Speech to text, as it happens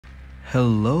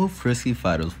Hello frisky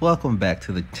fighters, welcome back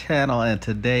to the channel, and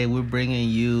today we're bringing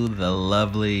you the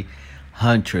lovely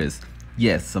Huntress.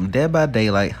 Yes, some Dead by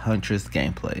Daylight Huntress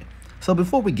gameplay. So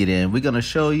before we get in, we're going to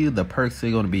show you the perks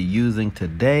we're going to be using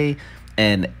today,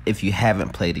 and if you haven't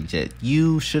played it yet,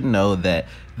 you should know that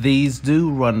these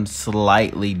do run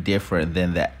slightly different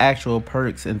than the actual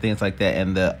perks and things like that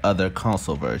in the other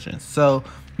console versions. So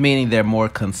meaning they're more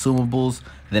consumables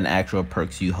than actual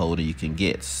perks you hold and you can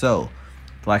get. So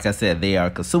like I said, they are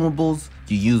consumables.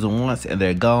 You use them once and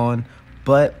they're gone,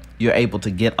 but you're able to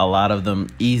get a lot of them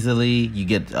easily. You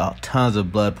get tons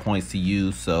of blood points to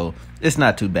use, so it's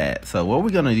not too bad. So what we're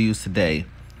gonna use today,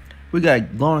 we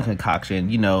got glowing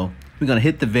concoction. You know, we're gonna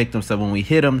hit the victim, so when we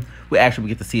hit them, we actually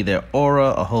get to see their aura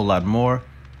a whole lot more.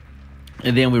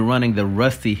 And then we're running the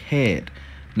rusty head.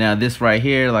 Now this right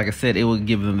here, like I said, it will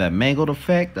give them that mangled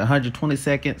effect, 120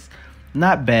 seconds.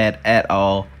 Not bad at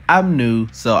all. I'm new,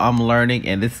 so I'm learning,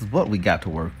 and this is what we got to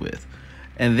work with.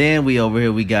 And then we over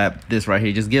here, we got this right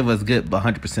here. Just give us good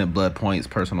 100% blood points,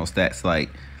 personal stats. Like,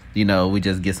 you know, we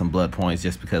just get some blood points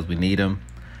just because we need them.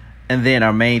 And then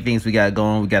our main things we got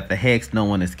going, we got the hex, no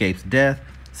one escapes death.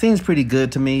 Seems pretty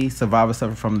good to me. Survivor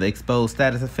suffer from the exposed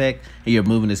status effect, and your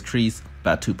movement is increased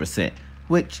by 2%.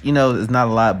 Which, you know, is not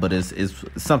a lot, but it's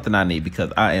something I need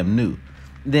because I am new.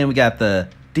 Then we got the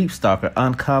Deep Stalker,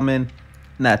 uncommon.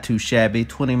 Not too shabby,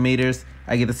 20 meters.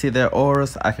 I get to see their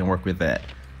auras, I can work with that.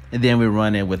 And then we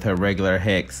run in with her regular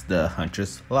hex, the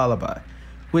Huntress Lullaby,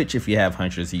 which if you have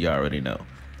Huntress, you already know.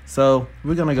 So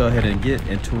we're gonna go ahead and get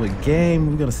into a game.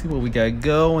 We're gonna see what we got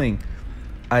going.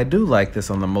 I do like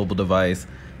this on the mobile device.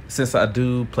 Since I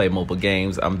do play mobile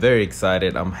games, I'm very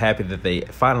excited. I'm happy that they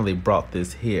finally brought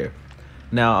this here.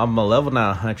 Now I'm a level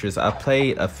 9 Huntress. I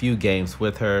played a few games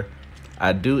with her.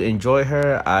 I do enjoy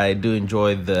her. I do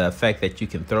enjoy the fact that you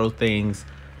can throw things.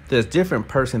 There's different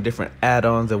perks and different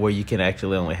add-ons where you can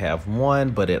actually only have one,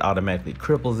 but it automatically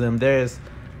cripples them. There's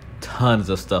tons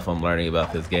of stuff I'm learning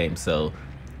about this game, so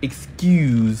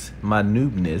excuse my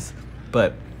noobness.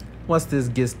 But once this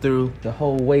gets through the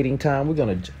whole waiting time, we're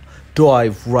gonna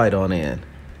dive right on in.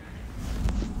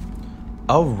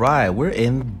 All right, we're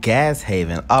in Gas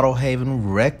Haven, Auto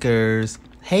Haven Wreckers.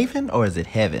 Haven, or is it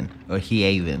Heaven or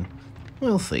Haven?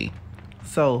 We'll see.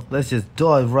 So let's just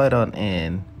dive right on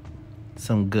in.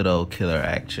 Some good old killer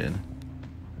action.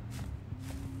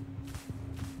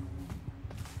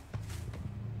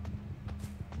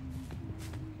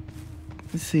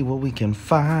 Let's see what we can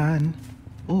find.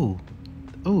 Ooh,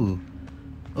 ooh,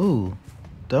 ooh.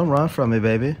 Don't run from me,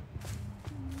 baby.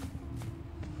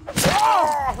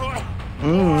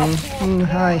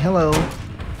 Hi, hello.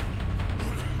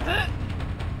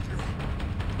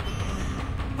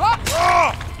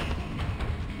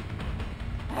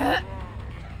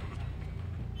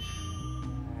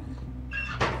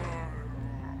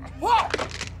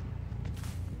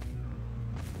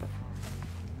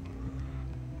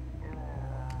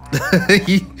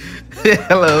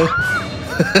 Hello.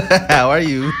 How are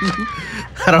you?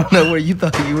 I don't know where you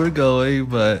thought you were going,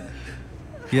 but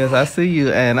yes, I see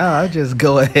you, and I'll just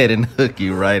go ahead and hook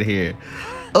you right here.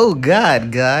 Oh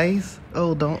God, guys.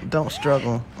 Oh, don't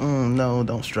struggle. No,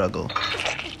 don't struggle.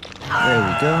 There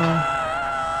we go.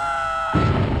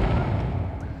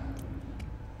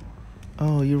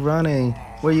 Oh, you're running.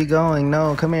 Where you going?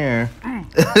 No, come here.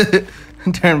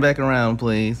 Turn back around,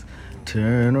 please.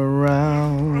 Turn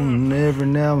around. Every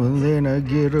now and then I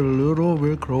get a little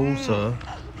bit closer.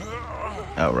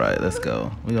 All right, let's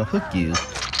go. We're gonna hook you.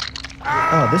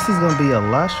 Oh, this is gonna be a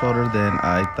lot shorter than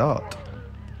I thought.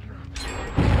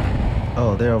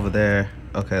 Oh, they're over there.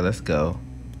 Okay, let's go.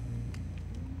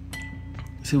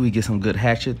 See if we get some good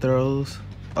hatchet throws.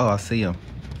 Oh, I see him.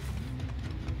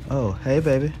 Oh, hey,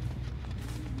 baby.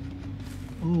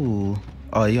 Ooh.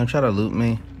 Oh, you gonna try to loot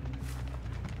me?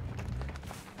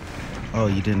 Oh,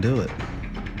 you didn't do it.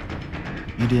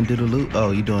 You didn't do the loot?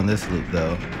 Oh, you doing this loop,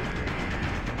 though.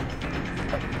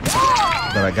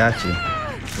 But I got you.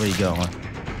 Where you going?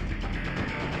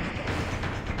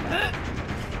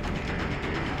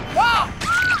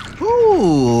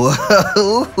 Ooh.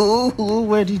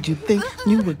 Where did you think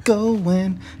you were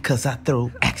going? 'Cause I throw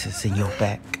axes in your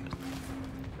back.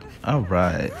 All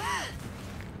right.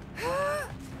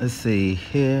 Let's see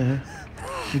here.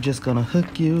 We're just gonna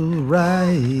hook you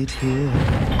right here.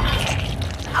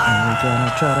 And we're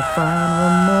gonna try to find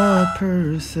one more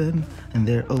person. And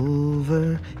they're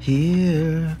over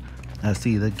here. I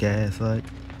see the gaslight.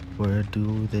 Where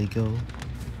do they go?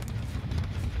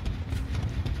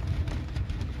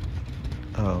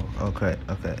 Oh, okay.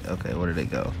 Where did they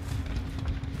go?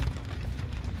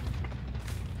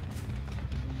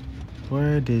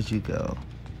 Where did you go?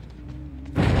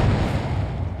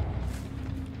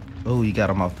 Oh, you got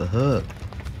them off the hook.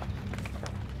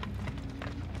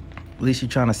 At least you're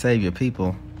trying to save your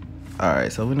people.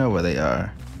 Alright, so we know where they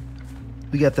are.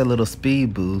 We got that little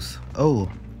speed boost.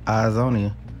 Oh, eyes on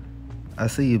you. I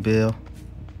see you, Bill.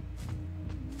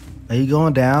 Are you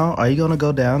going down? Are you gonna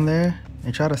go down there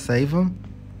and try to save him?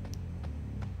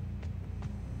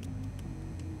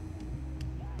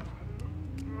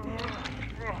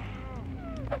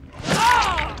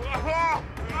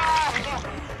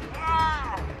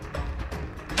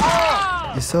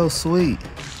 You're so sweet.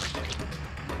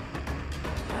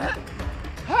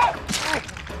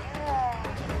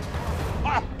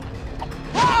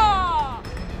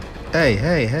 Hey,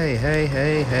 hey, hey, hey,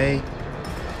 hey, hey.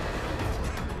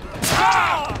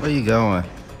 Where you going?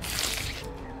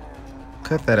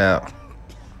 Cut that out.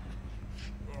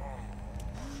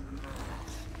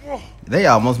 They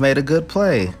almost made a good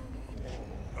play.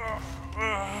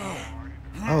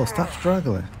 Oh, stop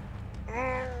struggling.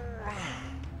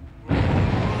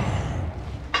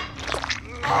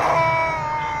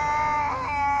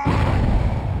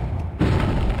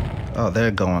 Oh,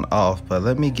 they're going off, but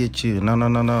let me get you. No, no,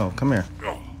 no, no. Come here.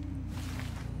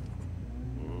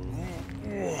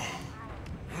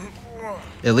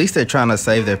 At least they're trying to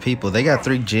save their people. They got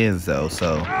 3 gens, though,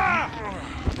 so.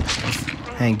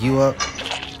 Hang you up.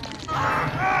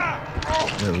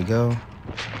 There we go.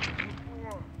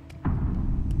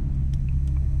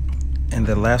 And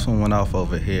the last one went off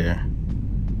over here.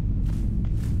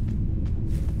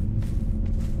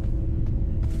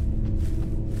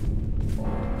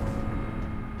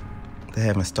 They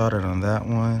haven't started on that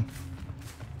one.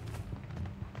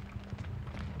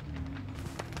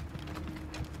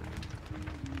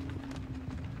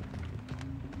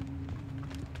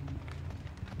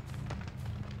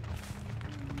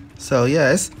 So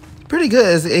yeah, it's pretty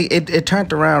good. It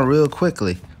turned around real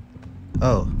quickly.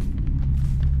 Oh.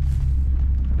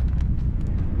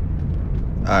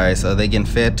 Alright, so they getting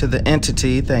fed to the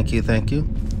entity. Thank you, thank you.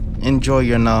 Enjoy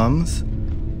your nums.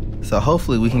 So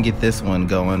hopefully we can get this one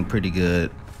going pretty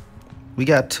good. We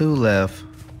got 2 left.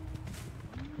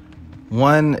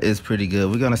 1 is pretty good.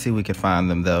 We're gonna see if we can find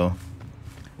them though.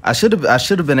 I should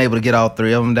have been able to get all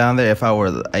 3 of them down there if I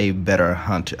were a better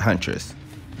huntress.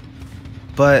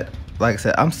 But like I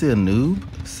said, I'm still a noob,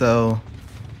 so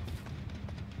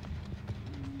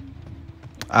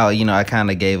I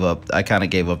kind of gave up. I kind of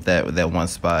gave up that one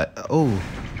spot. Oh.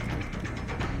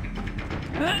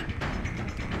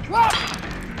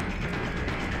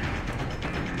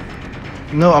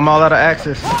 No, I'm all out of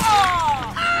axes.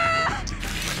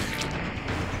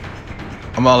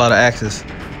 I'm all out of axes.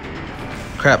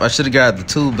 Crap, I should have got the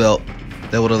tool belt.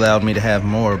 That would have allowed me to have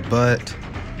more, but...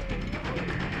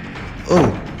 Oh,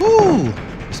 ooh!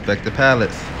 Respect the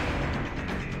pallets.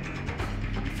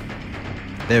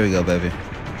 There we go, baby.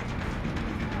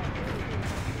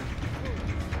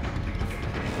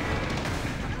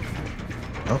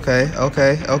 Okay,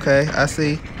 okay, okay. I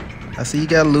see you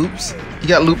got loops. You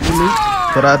got loop to loop,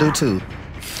 but I do too.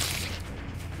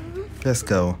 Let's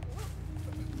go.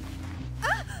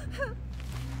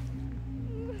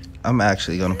 I'm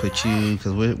actually gonna put you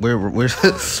because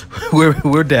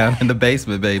we're down in the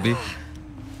basement, baby.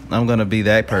 I'm gonna be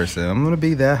that person. I'm gonna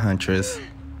be that huntress.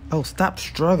 Oh, stop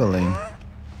struggling.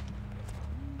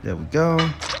 There we go.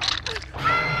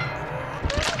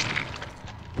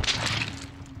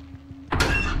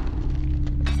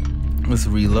 Let's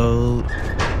reload.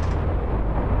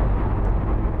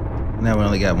 Now we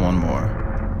only got 1 more.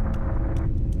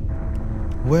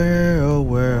 Where, oh,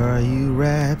 where are you,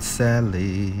 Rat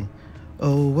Sally?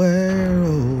 Oh,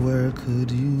 where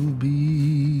could you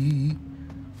be?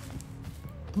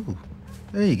 Ooh,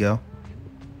 there you go.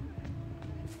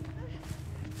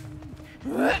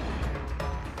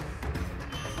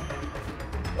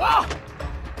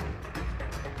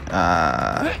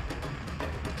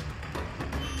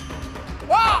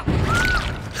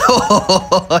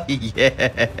 Oh,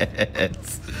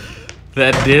 yes.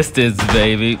 That distance,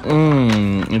 baby.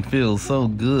 It feels so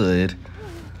good.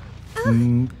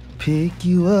 Pick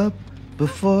you up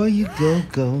before you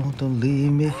go. Don't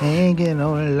leave me hanging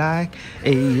on like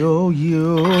a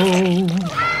yo-yo.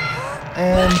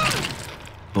 And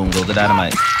boom goes the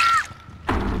dynamite.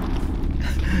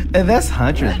 And that's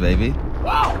Huntress, baby.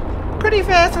 Pretty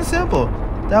fast and simple.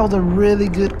 That was a really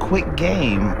good, quick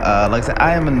game. Like I said,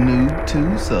 I am a noob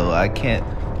too, so I can't,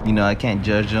 I can't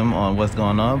judge them on what's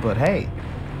going on. But hey,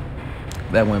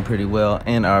 that went pretty well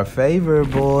in our favor,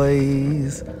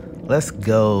 boys. Let's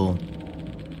go.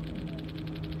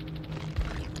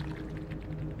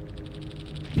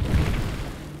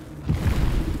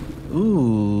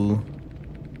 Ooh.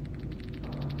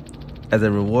 As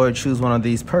a reward, choose one of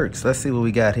these perks. Let's see what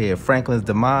we got here. Franklin's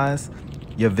Demise.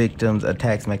 Your victim's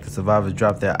attacks make the survivors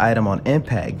drop their item on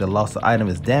impact. The lost item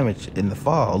is damaged in the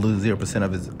fall. Lose 0%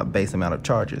 of its base amount of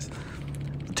charges.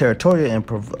 Territorial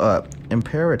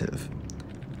Imperative.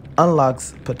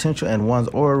 Unlocks potential in one's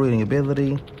aura reading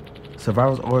ability.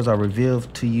 Survivors' auras are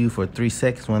revealed to you for 3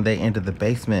 seconds when they enter the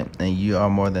basement and you are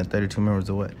more than 32 members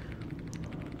away.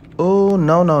 Oh,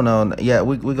 no. Yeah,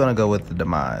 we're going to go with the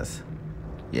Demise.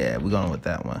 Yeah, we're going with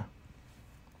that one.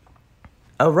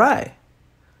 All right.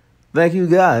 Thank you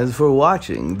guys for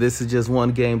watching. This is just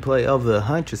one gameplay of the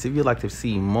Huntress. If you'd like to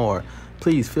see more,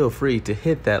 please feel free to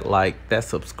hit that like, that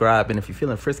subscribe, and if you're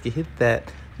feeling frisky, hit that,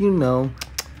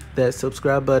 that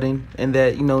subscribe button and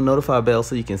that, notify bell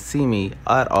so you can see me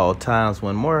at all times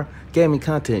when more gaming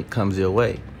content comes your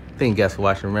way. Thank you guys for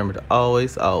watching. Remember to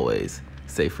always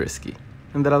stay frisky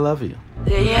and that I love you.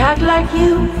 They act like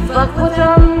you fuck with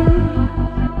them.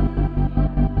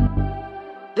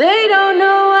 They don't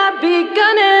know I be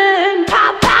gunning.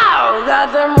 Pow pow,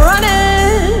 got them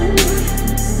running.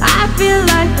 I feel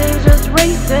like they just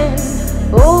racing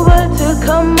over to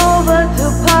come over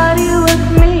to party with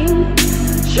me.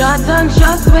 Shots on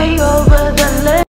shots way over the list.